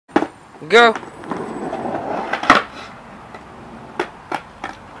Go.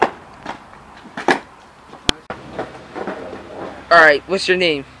 Alright, what's your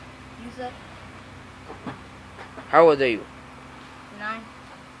name? Yusef. How old are you? 9.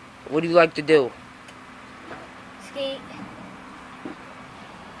 What do you like to do? Skate. And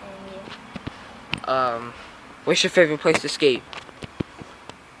yeah. What's your favorite place to skate?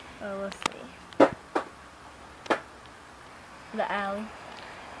 Let's see. The alley.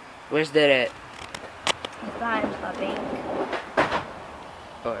 Where's that at? It's behind a bank.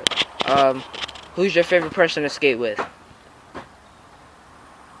 Alright. Who's your favorite person to skate with?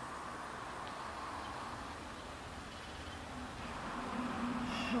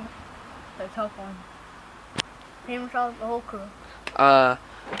 The tough one. Pretty much all the whole crew.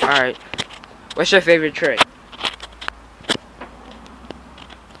 Alright. What's your favorite trick?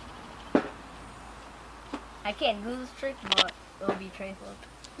 I can't do this trick, but it'll be tray flip.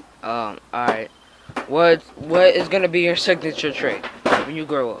 Alright. What is gonna be your signature trick when you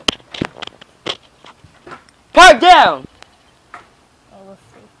grow up? Pipe down! Oh, let's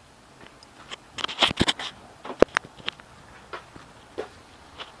see.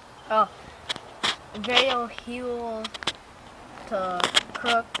 Oh. Varial heel to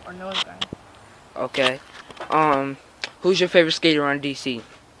crook or nose grind. Okay. Who's your favorite skater on DC?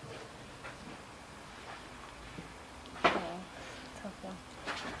 Oh, tough one.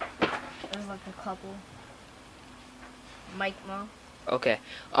 There's like a couple. Mike Mo. Okay.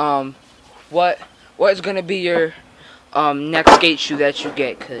 What is gonna be your next skate shoe that you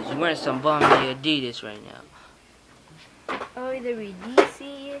get? Cause you're wearing some bummy Adidas right now. Oh, either be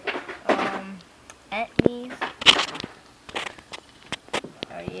DC, S.T.A.T.E.S.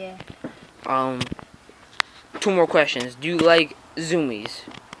 Oh yeah. 2 more questions. Do you like zoomies?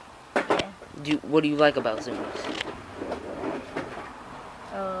 Yeah. What do you like about zoomies?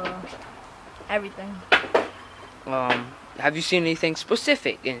 Everything. Have you seen anything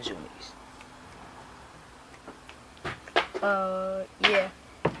specific in zoomies? Yeah.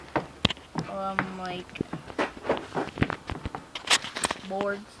 Like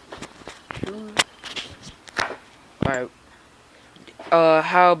boards, shoes. Alright.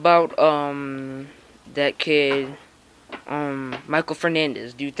 How about that kid, Michael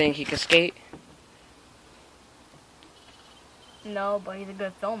Fernandez? Do you think he can skate? No, but he's a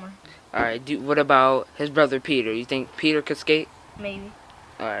good filmer. Alright. What about his brother Peter? You think Peter could skate? Maybe.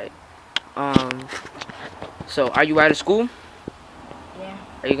 Alright. So are you out of school? Yeah.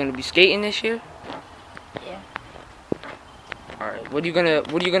 Are you gonna be skating this year? Yeah. Alright. What are you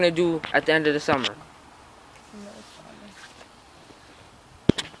gonna do at the end of the summer?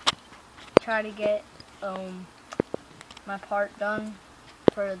 Try to get my part done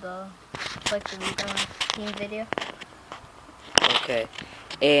for the Sellective Equinox team video. Okay.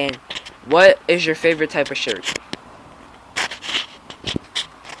 And what is your favorite type of shirt?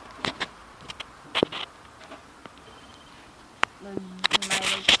 My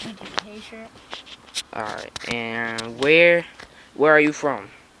TGK shirt. Alright. And where are you from?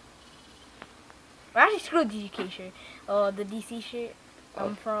 Well, actually, screw the TGK shirt. The DC shirt.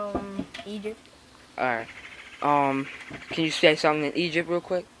 I'm from Egypt. Alright. Can you say something in Egypt real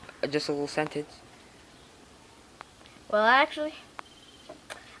quick? Just a little sentence. Well, actually,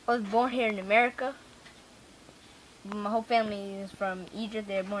 I was born here in America. My whole family is from Egypt.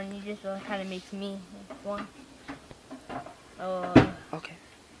 They were born in Egypt, so it kind of makes me one. Okay.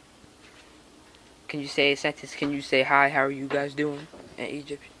 Can you say a sentence? Can you say hi? How are you guys doing in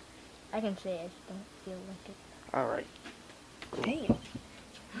Egypt? I can say it. I just don't feel like it. Alright. Damn.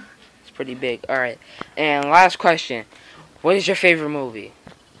 It's pretty big. Alright. And last question. What is your favorite movie?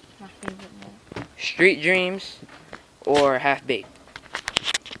 My favorite movie. Street Dreams or Half Baked?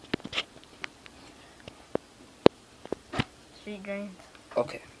 Street Dreams.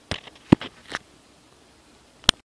 Okay.